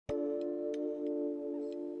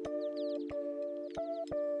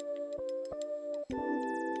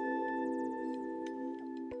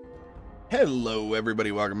Hello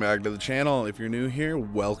everybody, welcome back to the channel. If you're new here,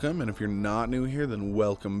 welcome, and if you're not new here, then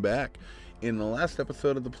welcome back. In the last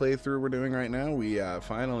episode of the playthrough we're doing right now, we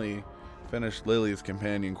finally finished Lily's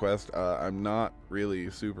companion quest. I'm not really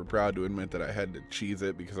super proud to admit that I had to cheese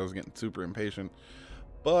it because I was getting super impatient,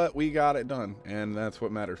 but we got it done, and that's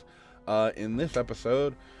what matters. In this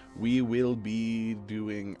episode, we will be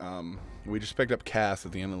doing, we just picked up Cass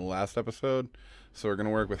at the end of the last episode, so we're going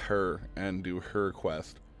to work with her and do her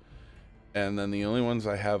quest. And then the only ones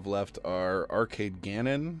I have left are Arcade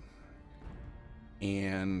Ganon,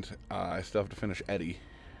 and I still have to finish Eddie.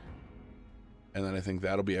 And then I think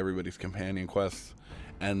that'll be everybody's companion quests.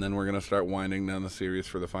 And then we're going to start winding down the series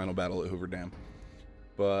for the final battle at Hoover Dam.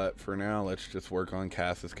 But for now, let's just work on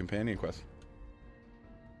Cass's companion quest.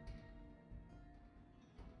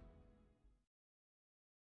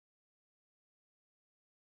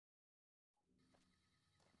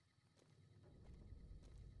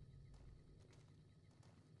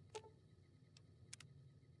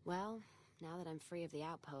 Well, now that I'm free of the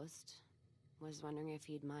outpost, was wondering if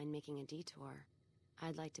you'd mind making a detour.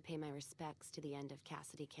 I'd like to pay my respects to the end of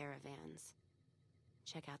Cassidy caravans.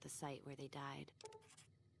 Check out the site where they died.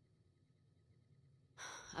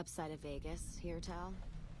 Upside of Vegas, here, Tal.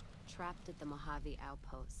 Trapped at the Mojave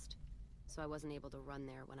outpost, so I wasn't able to run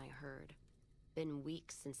there when I heard. Been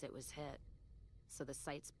weeks since it was hit, so the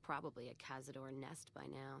site's probably a Cazador nest by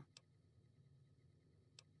now.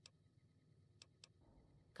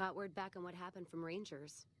 Got word back on what happened from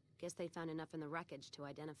Rangers. Guess they found enough in the wreckage to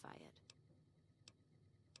identify it.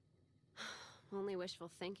 Only wishful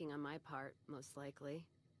thinking on my part, most likely.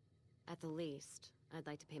 At the least, I'd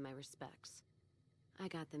like to pay my respects. I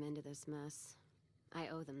got them into this mess. I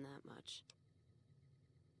owe them that much.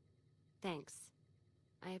 Thanks.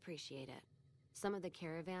 I appreciate it. Some of the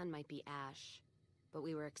caravan might be ash, but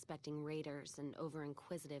we were expecting raiders and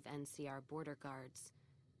over-inquisitive NCR border guards.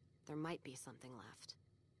 There might be something left.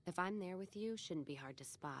 If I'm there with you, shouldn't be hard to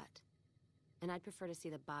spot. And I'd prefer to see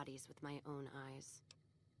the bodies with my own eyes.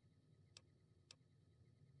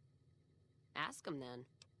 Ask him then.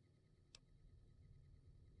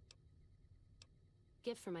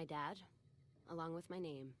 Gift for my dad, along with my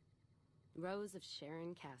name. Rose of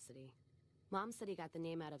Sharon Cassidy. Mom said he got the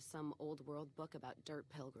name out of some old world book about dirt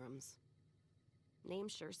pilgrims. Name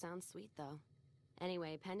sure sounds sweet, though.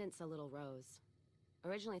 Anyway, pendant's a little rose.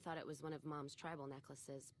 Originally thought it was one of Mom's tribal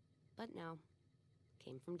necklaces, but no.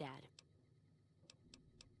 Came from Dad.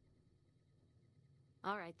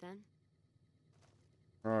 Alright then.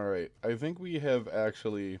 Alright, I think we have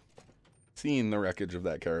actually seen the wreckage of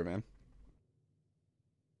that caravan.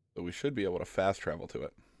 So we should be able to fast travel to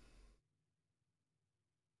it.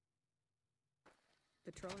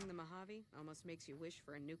 Patrolling the Mojave almost makes you wish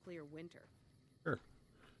for a nuclear winter. Sure.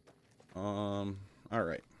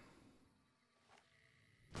 Alright.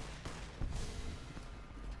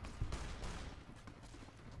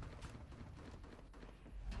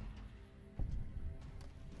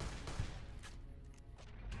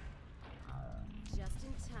 Just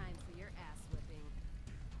in time for your ass whipping.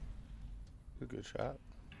 A good shot.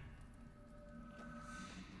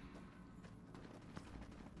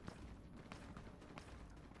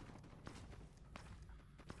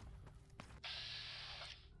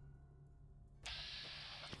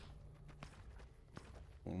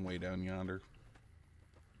 One way down yonder.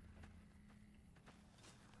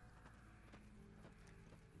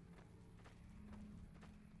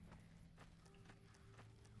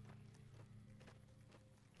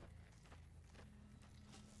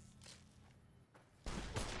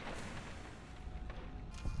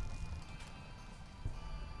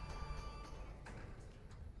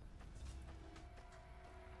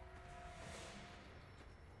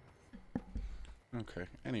 Okay,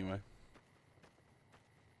 anyway.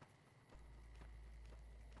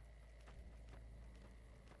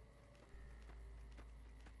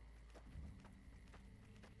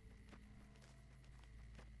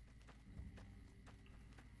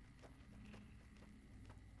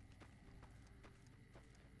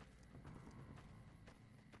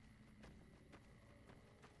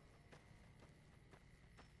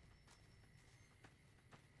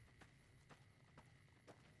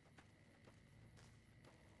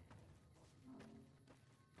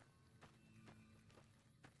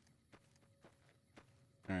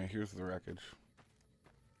 Alright, here's the wreckage.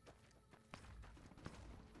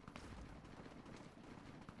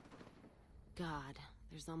 God,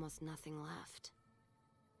 there's almost nothing left.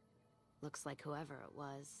 Looks like whoever it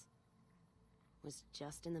was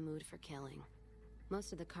just in the mood for killing.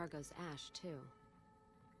 Most of the cargo's ash, too.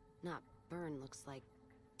 Not burned, looks like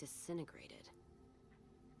disintegrated.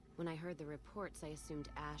 When I heard the reports, I assumed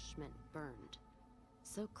ash meant burned.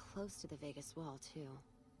 So close to the Vegas wall, too.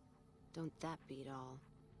 Don't that beat all?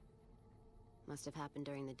 Must have happened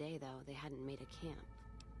during the day, though. They hadn't made a camp.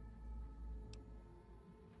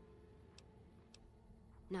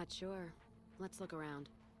 Not sure. Let's look around.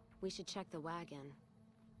 We should check the wagon.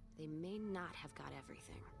 They may not have got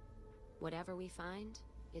everything. Whatever we find,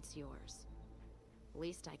 it's yours.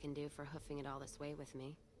 Least I can do for hoofing it all this way with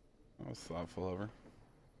me. That was thoughtful of her.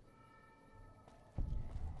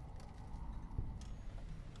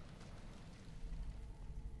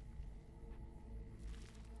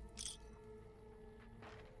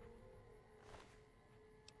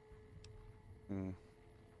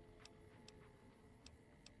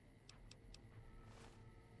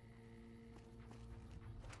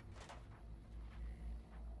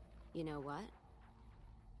 You know what?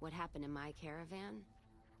 What happened in my caravan?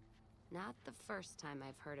 Not the first time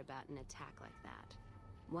I've heard about an attack like that.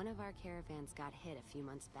 One of our caravans got hit a few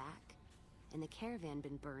months back, and the caravan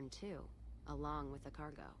been burned too, along with the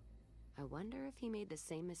cargo. I wonder if he made the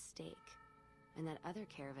same mistake, and that other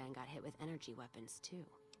caravan got hit with energy weapons too.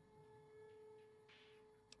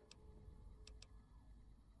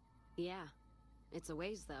 Yeah, it's a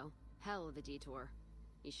ways though. Hell of a detour.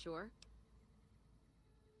 You sure?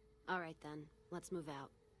 Alright then, let's move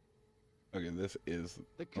out. Okay, this is...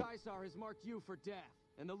 The Caesar has marked you for death,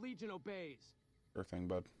 and the Legion obeys. Sure thing,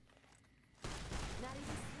 bud. Not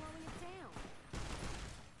even slowing it down.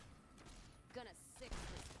 Gonna six this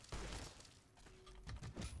bitch.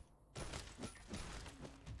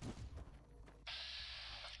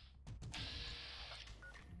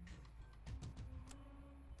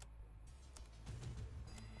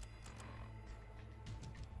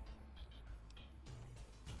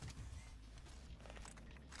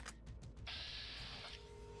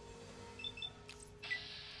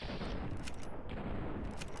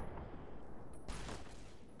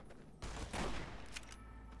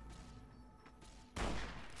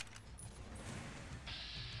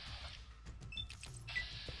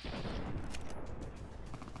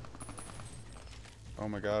 Oh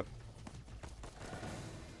my god.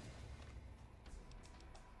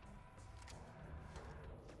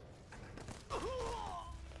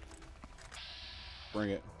 Bring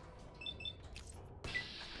it.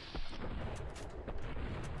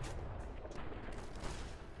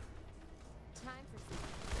 Time for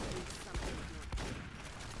something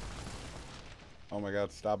more. Oh my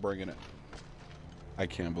god, stop bringing it. I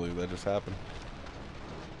can't believe that just happened.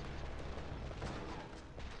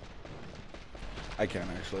 I can't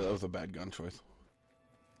actually. That was a bad gun choice.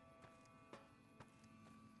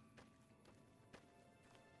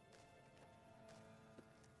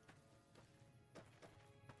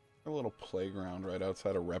 A little playground right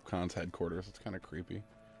outside of Repcon's headquarters. It's kind of creepy.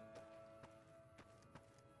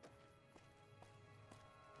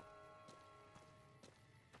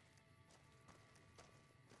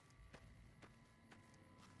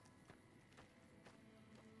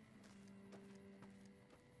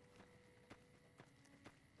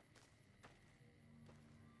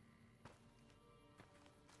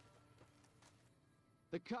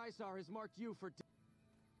 The Caesar has marked you for death.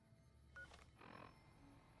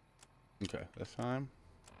 Okay, this time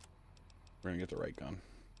we're gonna get the right gun.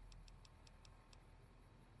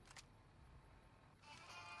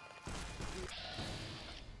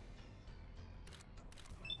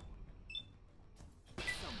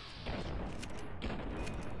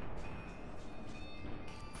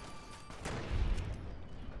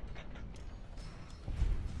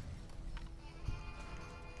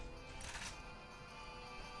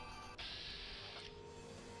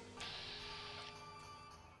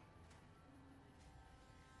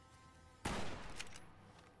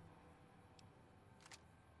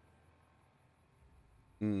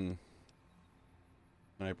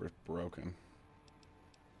 Sniper's broken.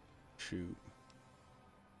 Shoot.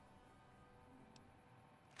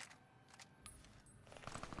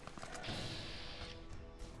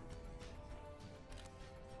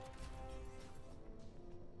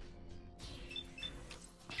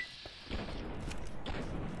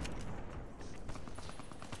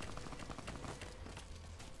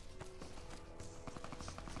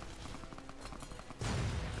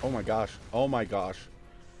 Oh my gosh. Oh my gosh.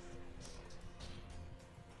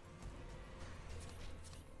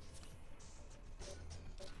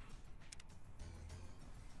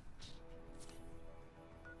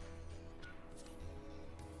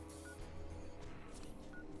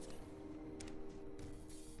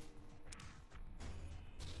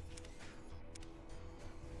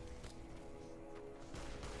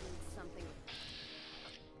 Something.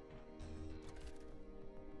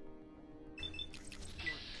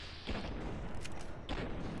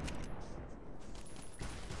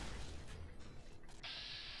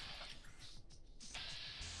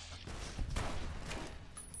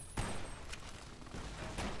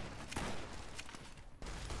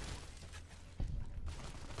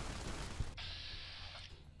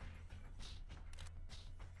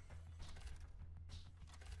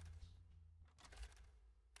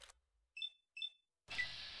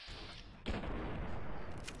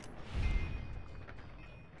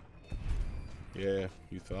 Yeah,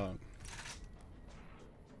 you thought.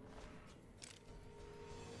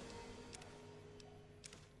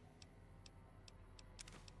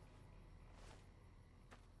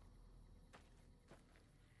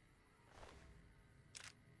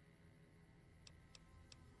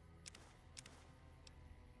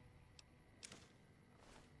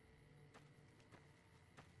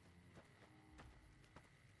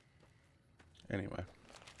 Anyway,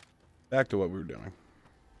 back to what we were doing.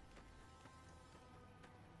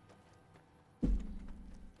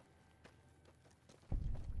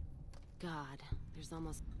 God, there's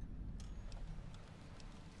almost...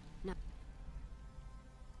 No.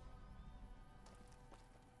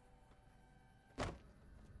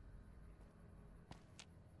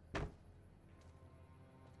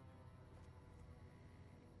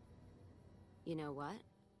 You know what?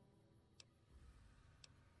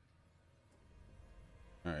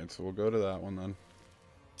 Alright, so we'll go to that one then.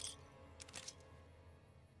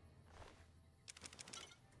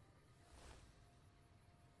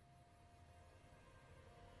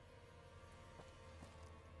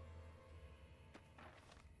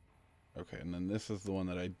 Okay, and then this is the one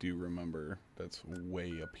that I do remember that's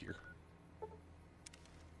way up here.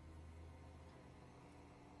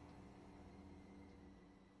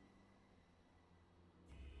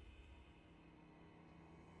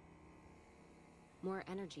 More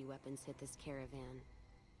energy weapons hit this caravan.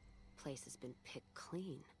 Place has been picked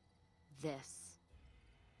clean. This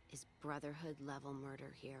is Brotherhood level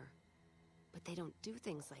murder here. But they don't do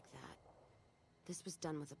things like that. This was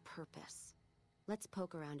done with a purpose. Let's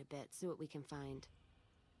poke around a bit, see what we can find.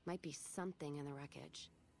 Might be something in the wreckage.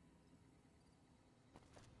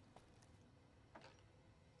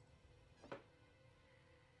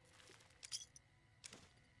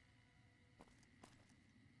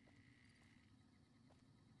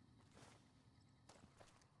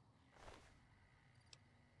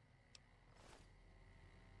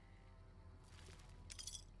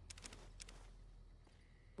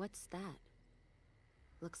 What's that?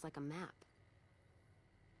 Looks like a map.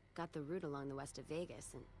 Got the route along the west of Vegas,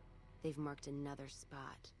 and they've marked another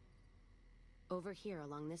spot. Over here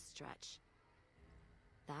along this stretch.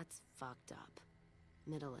 That's fucked up.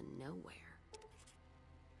 Middle of nowhere.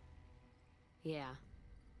 Yeah.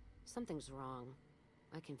 Something's wrong.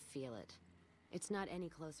 I can feel it. It's not any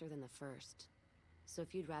closer than the first. So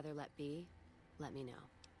if you'd rather let be, let me know.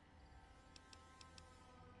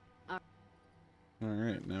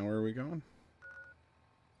 Alright, now where are we going?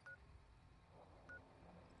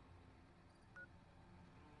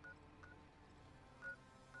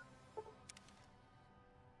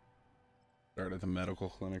 Start at the medical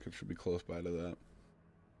clinic. It should be close by to that.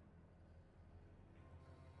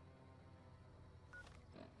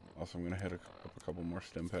 Also, I'm going to hit up a couple more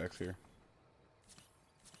stim packs here.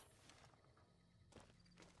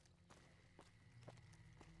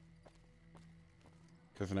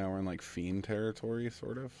 Because now we're in like fiend territory,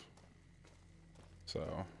 sort of. So,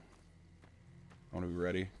 I want to be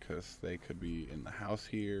ready because they could be in the house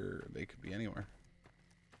here. They could be anywhere.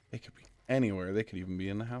 They could be anywhere. They could even be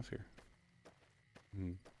in the house here.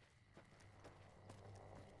 Hmm.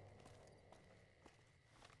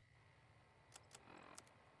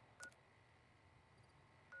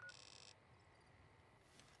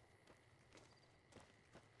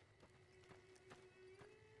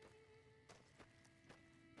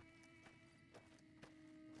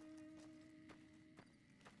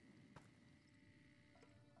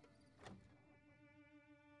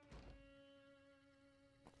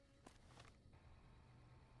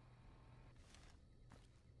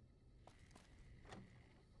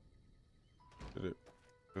 Did it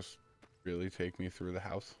just really take me through the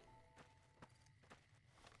house?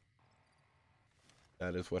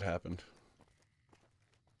 That is what happened.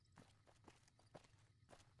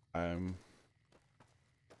 I'm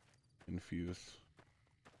confused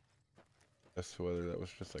as to whether that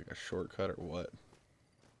was just like a shortcut or what.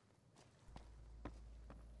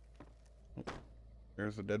 Oh,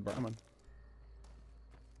 there's a dead Brahmin.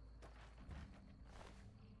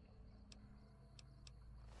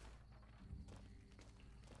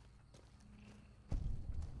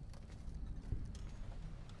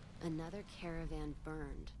 Another caravan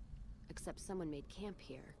burned. Except someone made camp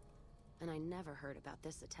here. And I never heard about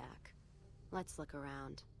this attack. Let's look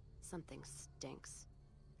around. Something stinks.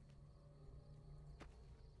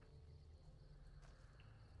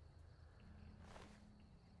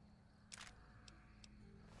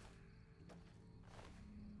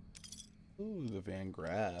 Ooh, the Van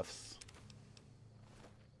Graffs.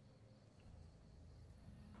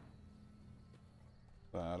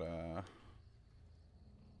 That,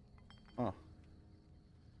 huh.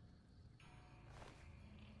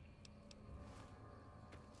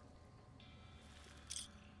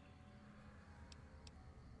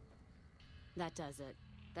 That does it.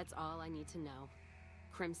 That's all I need to know.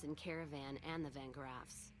 Crimson Caravan and the Van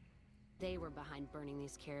Graffs. They were behind burning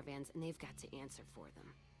these caravans, and they've got to answer for them.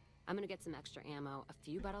 I'm gonna get some extra ammo, a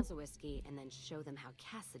few bottles of whiskey, and then show them how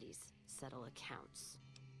Cassidy's settle accounts.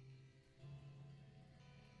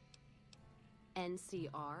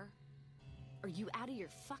 NCR? Are you out of your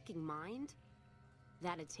fucking mind?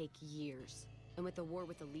 That'd take years. And with the war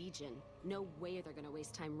with the Legion, no way they're gonna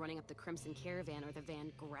waste time running up the Crimson Caravan or the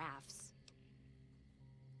Van Graffs.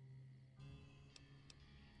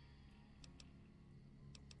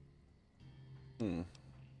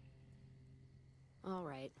 All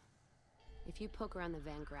right. If you poke around the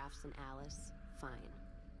Van Graffs and Alice, fine.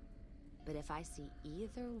 But if I see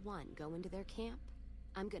either one go into their camp,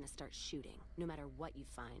 I'm gonna start shooting, no matter what you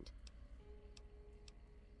find.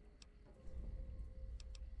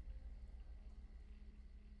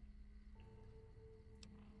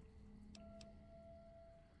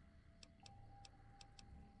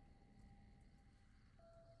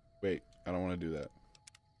 Wait, I don't want to do that.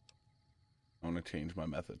 I want to change my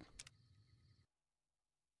method.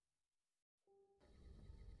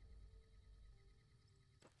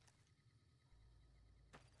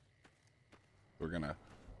 We're gonna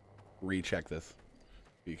recheck this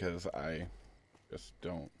because I just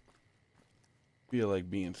don't feel like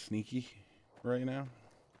being sneaky right now.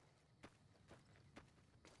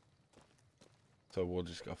 So we'll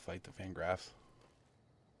just go fight the Van Graffs.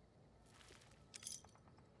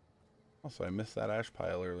 Also, I missed that ash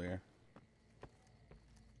pile earlier.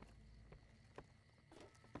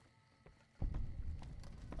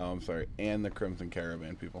 Oh, I'm sorry. And the Crimson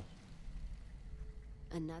Caravan people.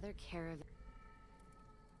 Another caravan.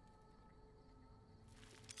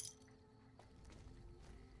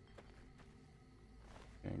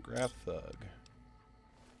 And Graff Thug.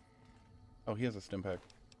 Oh, he has a stim pack.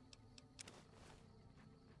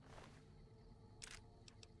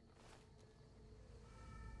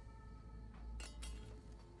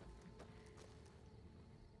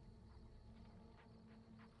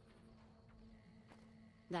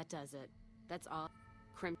 That does it. That's all.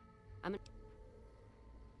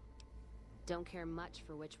 Don't care much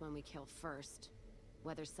for which one we kill first.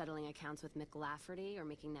 Whether settling accounts with McLafferty or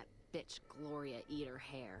making that bitch Gloria eat her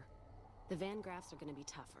hair. The Van Graffs are gonna be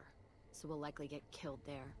tougher, so we'll likely get killed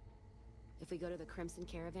there. If we go to the Crimson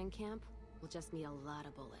Caravan camp, we'll just need a lot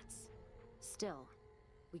of bullets. Still,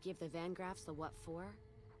 we give the Van Graffs the what for?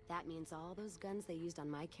 That means all those guns they used on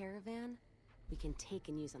my caravan, we can take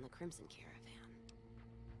and use on the Crimson Caravan.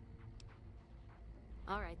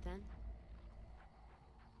 All right, then.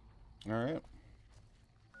 All right.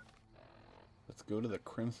 Let's go to the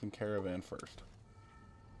Crimson Caravan first.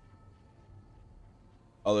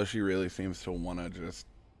 Although she really seems to want to just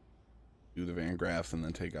do the Van Graffs and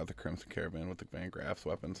then take out the Crimson Caravan with the Van Graffs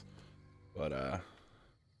weapons. But,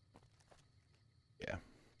 yeah.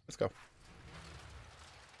 Let's go.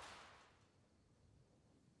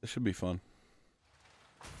 This should be fun.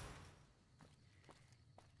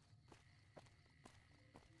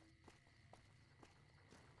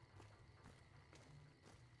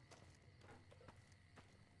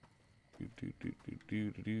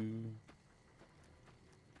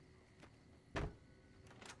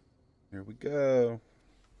 Here we go.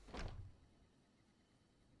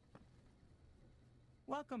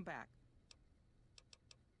 Welcome back.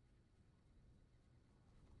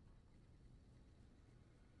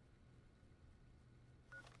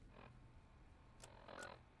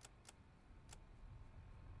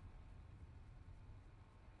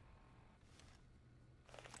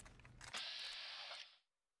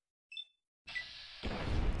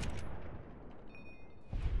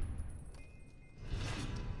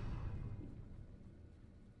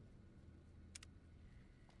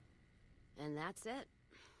 And that's it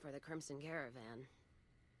for the Crimson Caravan.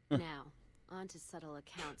 Now, on to settle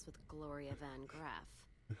accounts with Gloria Van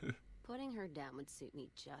Graff. Putting her down would suit me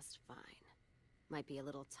just fine. Might be a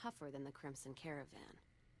little tougher than the Crimson Caravan.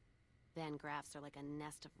 Van Graffs are like a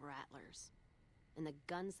nest of rattlers. And the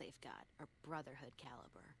guns they've got are Brotherhood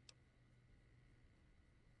caliber.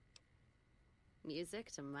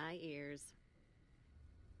 Music to my ears.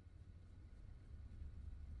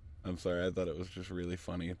 I'm sorry, I thought it was just really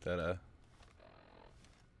funny that,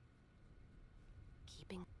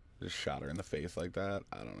 Keeping... just shot her in the face like that.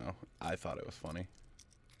 I don't know. I thought it was funny.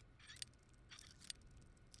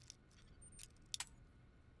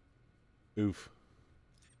 Oof.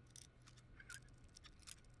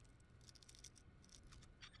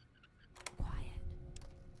 Quiet.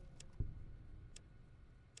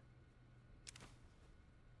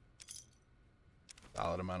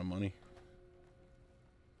 Solid amount of money.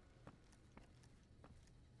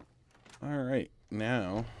 All Alright,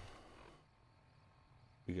 now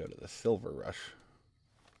we go to the Silver Rush.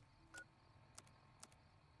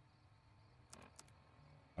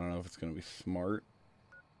 I don't know if it's going to be smart.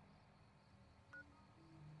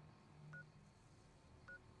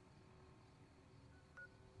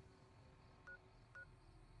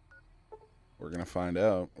 We're going to find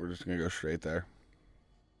out. We're just going to go straight there.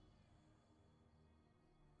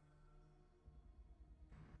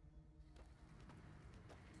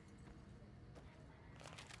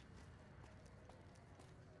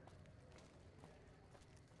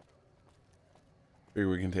 Maybe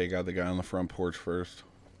we can take out the guy on the front porch first.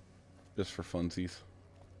 Just for funsies.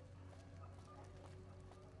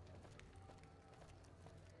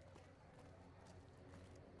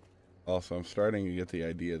 Also, I'm starting to get the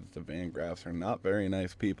idea that the Van Graffs are not very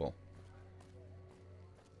nice people.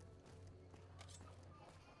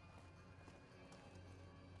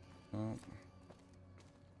 Oh.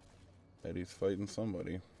 Eddie's fighting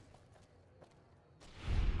somebody.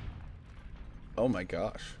 Oh my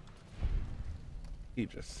gosh. He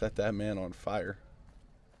just set that man on fire.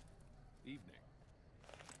 Evening.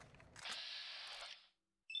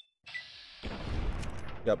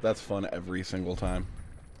 Yep, that's fun every single time.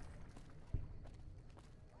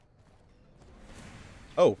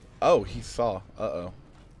 Oh, he saw. Uh-oh.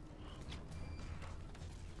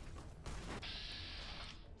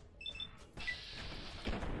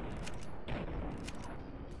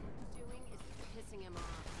 Doing is pissing him off.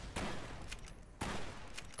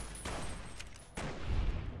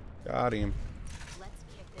 Got him. Let's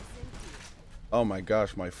kick this in deep. Oh my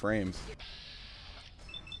gosh, my frames.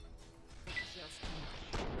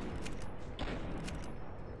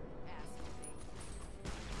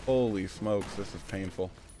 Holy smokes, this is painful.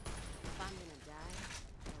 If I'm gonna die,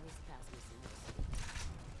 at least pass me some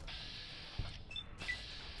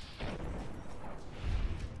mercy.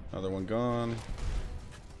 Another one gone.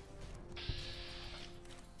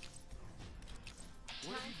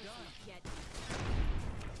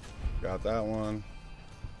 Got that one.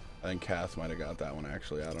 I think Cass might have got that one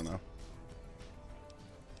actually, I don't know.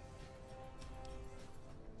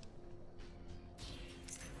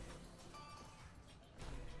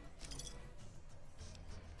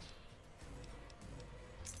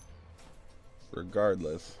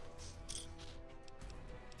 Regardless,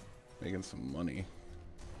 making some money.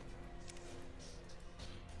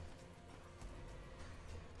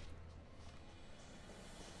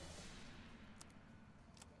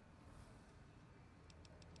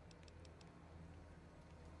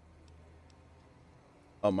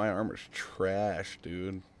 Oh, my armor's trash,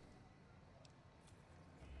 dude.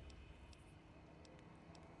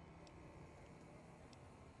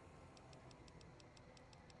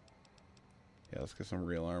 Yeah, let's get some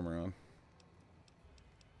real armor on.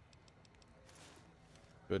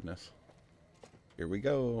 Goodness. Here we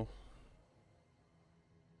go.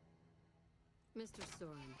 Mr.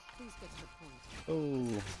 Soren, please get to the point.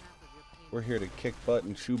 Oh, we're here to kick butt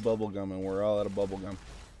and chew bubblegum, and we're all out of bubblegum.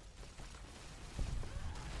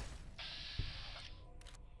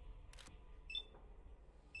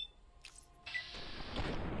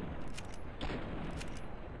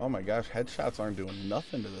 Oh my gosh, headshots aren't doing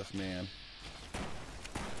nothing to this man.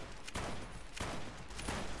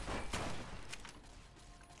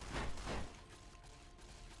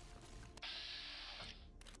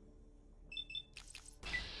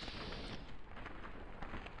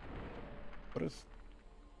 What is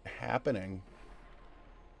happening?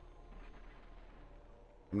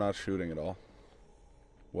 I'm not shooting at all.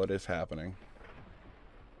 What is happening?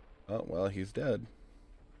 Oh, well, he's dead.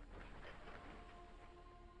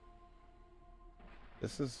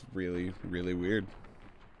 This is really, really weird.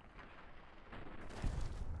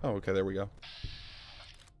 Oh, okay, there we go.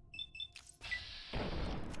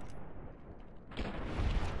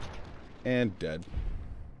 And dead.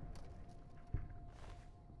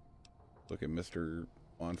 Look at Mr.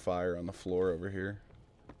 on fire on the floor over here.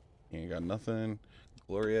 He ain't got nothing.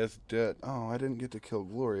 Gloria's dead. Oh, I didn't get to kill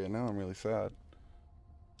Gloria. Now I'm really sad.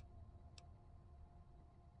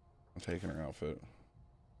 I'm taking her outfit.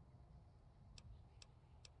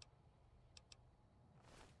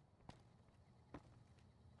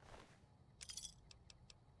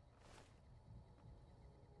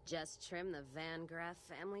 Just trim the Van Graff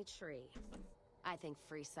family tree. I think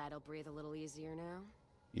Freeside'll breathe a little easier now.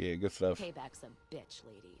 Yeah, good stuff. Payback's a bitch,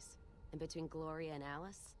 ladies. And between Gloria and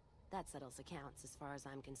Alice, that settles accounts as far as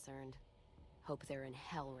I'm concerned. Hope they're in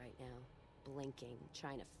hell right now, blinking,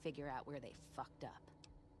 trying to figure out where they fucked up.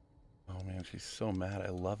 Oh man, she's so mad. I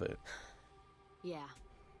love it. Yeah,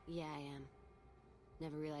 I am.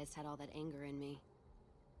 Never realized I had all that anger in me.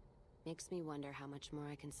 Makes me wonder how much more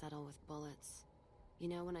I can settle with bullets. You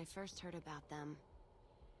know, when I first heard about them,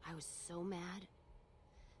 I was so mad.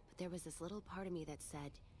 But there was this little part of me that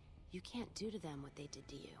said, you can't do to them what they did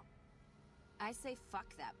to you. I say fuck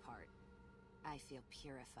that part. I feel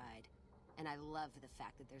purified. And I love the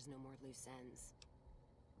fact that there's no more loose ends.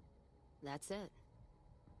 That's it.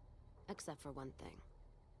 Except for one thing.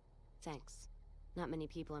 Thanks. Not many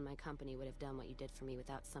people in my company would have done what you did for me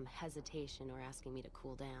without some hesitation or asking me to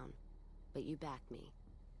cool down. But you backed me.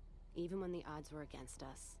 Even when the odds were against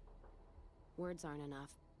us. Words aren't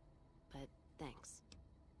enough, but thanks.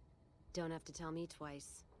 Don't have to tell me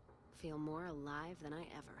twice. Feel more alive than I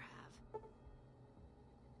ever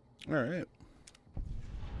have. Alright.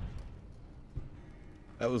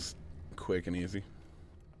 That was quick and easy.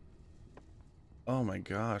 Oh my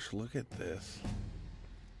gosh, look at this.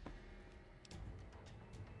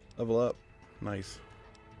 Level up. Nice.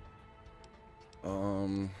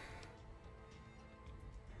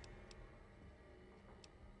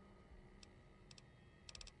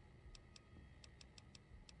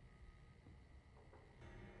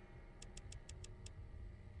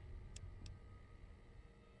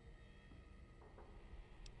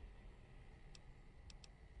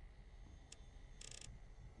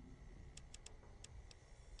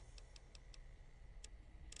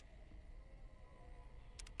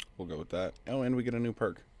 We'll go with that. Oh, and we get a new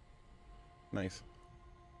perk. Nice.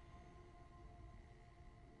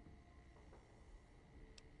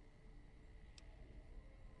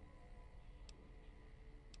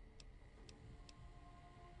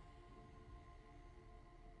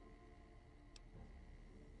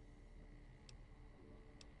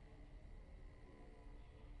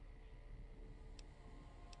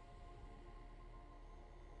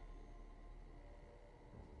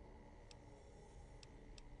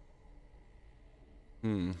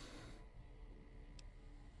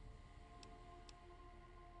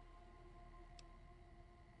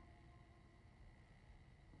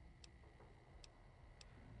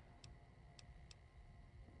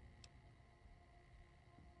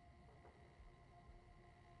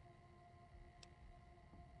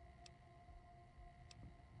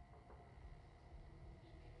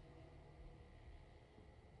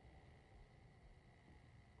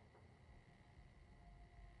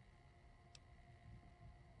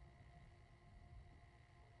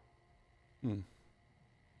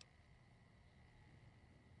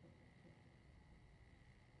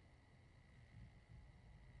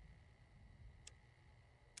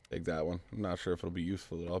 Take that one. I'm not sure if it'll be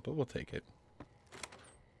useful at all, but we'll take it.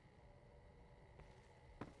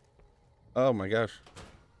 Oh my gosh.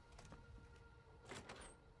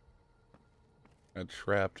 Got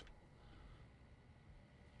trapped.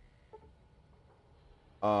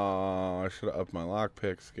 Oh, I should have upped my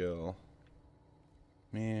lockpick skill.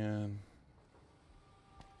 Man.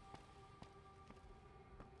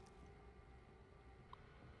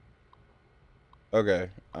 Okay,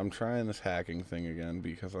 I'm trying this hacking thing again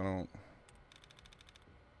because I don't...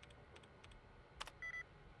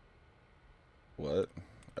 What?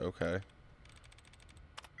 Okay.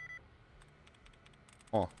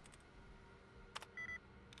 Oh.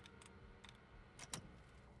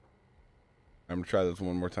 I'm gonna try this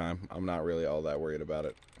one more time. I'm not really all that worried about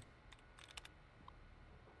it.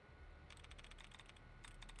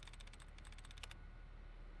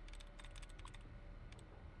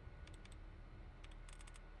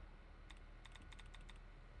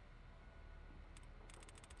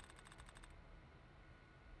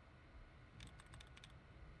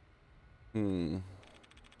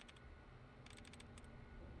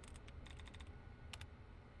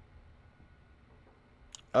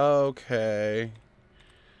 Okay.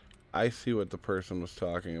 I see what the person was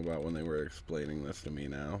talking about when they were explaining this to me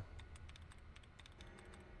now.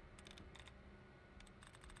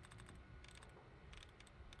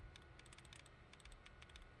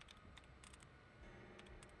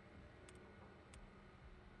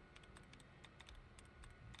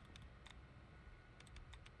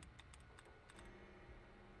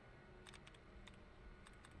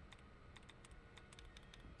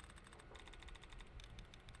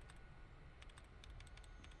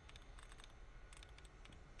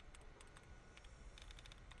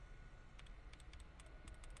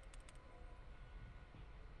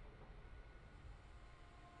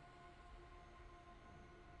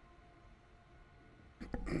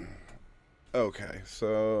 Okay,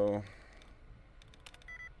 so...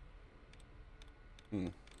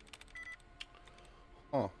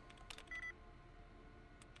 Oh.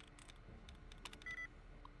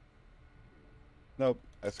 Nope,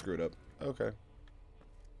 I screwed up. Okay.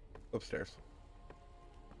 Upstairs.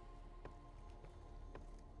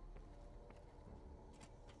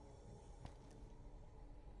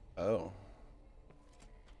 Oh.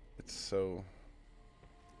 It's so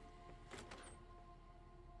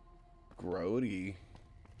grody.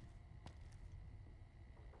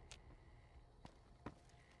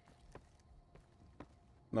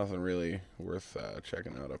 Nothing really worth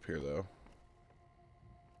checking out up here, though.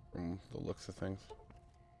 From the looks of things.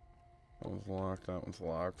 That one's locked, that one's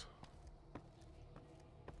locked.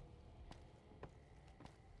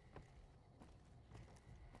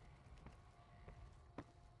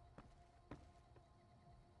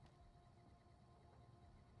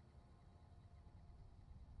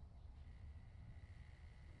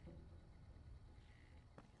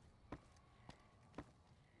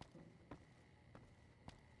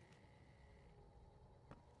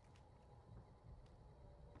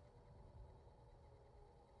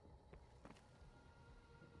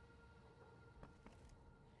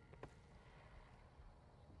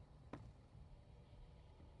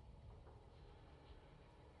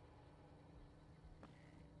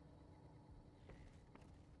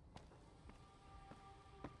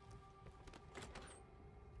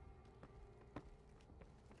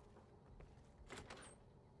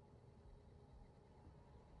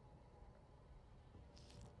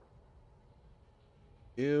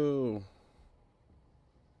 Ew.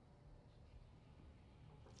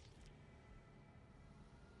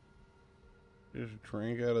 Just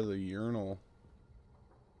drank out of the urinal.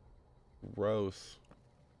 Gross.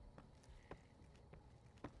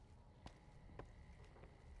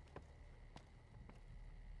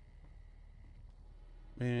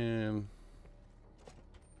 Man.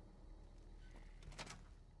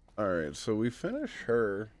 Alright, so we finished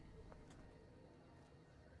her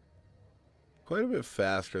quite a bit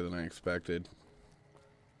faster than I expected.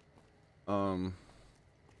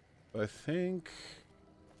 I think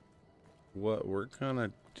what we're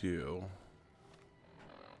gonna do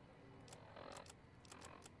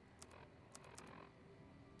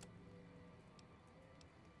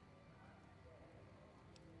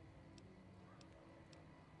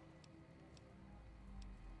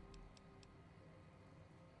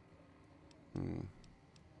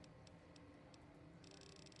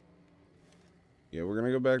yeah, we're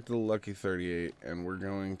gonna go back to the Lucky 38 and we're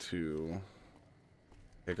going to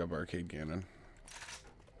pick up Arcade Gannon.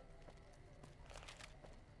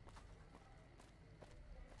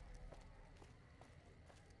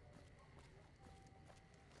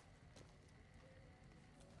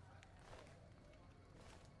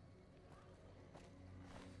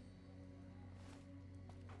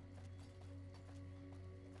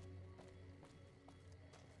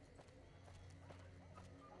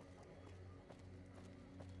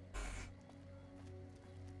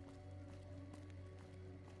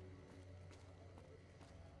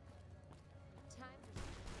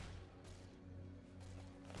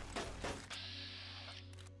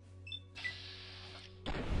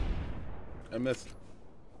 I missed.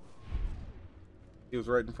 He was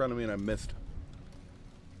right in front of me and I missed.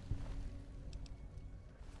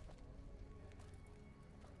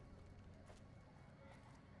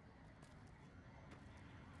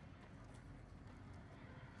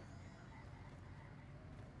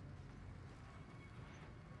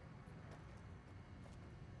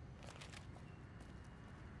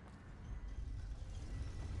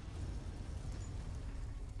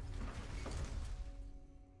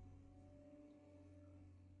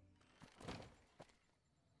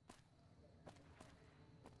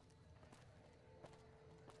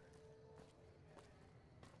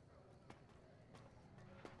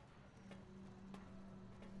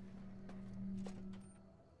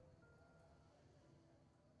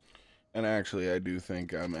 And actually, I do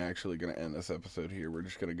think I'm actually going to end this episode here. We're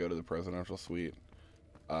just going to go to the presidential suite.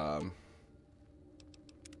 We're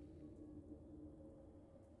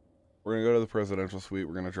going to go to the presidential suite.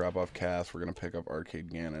 We're going to drop off Cass. We're going to pick up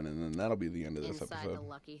Arcade Gannon. And then that'll be the end of this episode. Inside the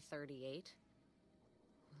Lucky 38?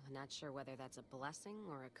 I'm not sure whether that's a blessing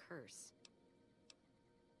or a curse.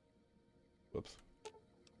 Whoops.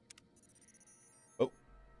 Oh,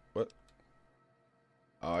 what?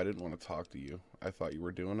 Oh, I didn't want to talk to you. I thought you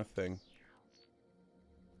were doing a thing.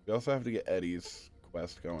 We also have to get Eddie's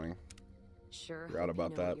quest going. Sure. Forgot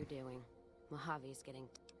about that. What you're doing. Mojave's getting.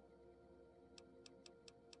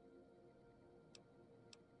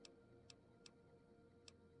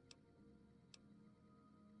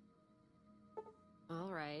 All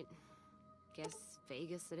right. Guess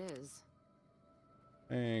Vegas it is.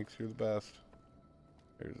 Thanks. You're the best.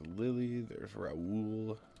 There's Lily. There's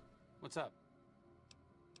Raoul. What's up?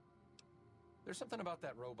 There's something about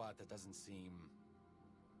that robot that doesn't seem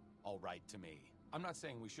all right to me. I'm not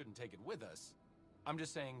saying we shouldn't take it with us. I'm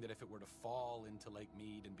just saying that if it were to fall into Lake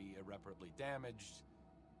Mead and be irreparably damaged,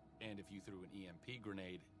 And if you threw an EMP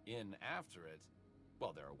grenade in after it,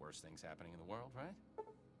 well, there are worse things happening in the world, right? What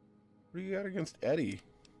do you got against Eddie?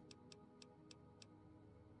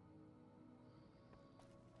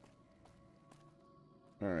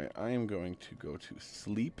 Alright, I am going to go to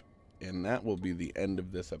sleep, and that will be the end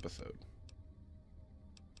of this episode.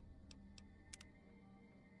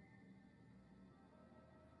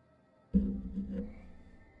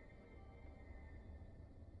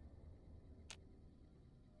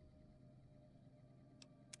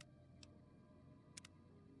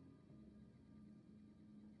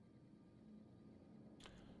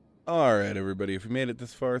 Alright everybody, if you made it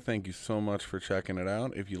this far, thank you so much for checking it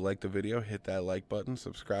out. If you liked the video, hit that like button,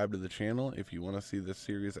 subscribe to the channel. If you want to see this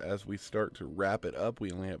series as we start to wrap it up,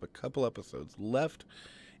 we only have a couple episodes left.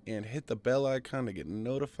 And hit the bell icon to get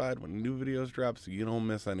notified when new videos drop so you don't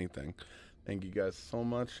miss anything. Thank you guys so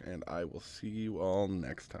much, and I will see you all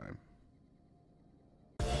next time.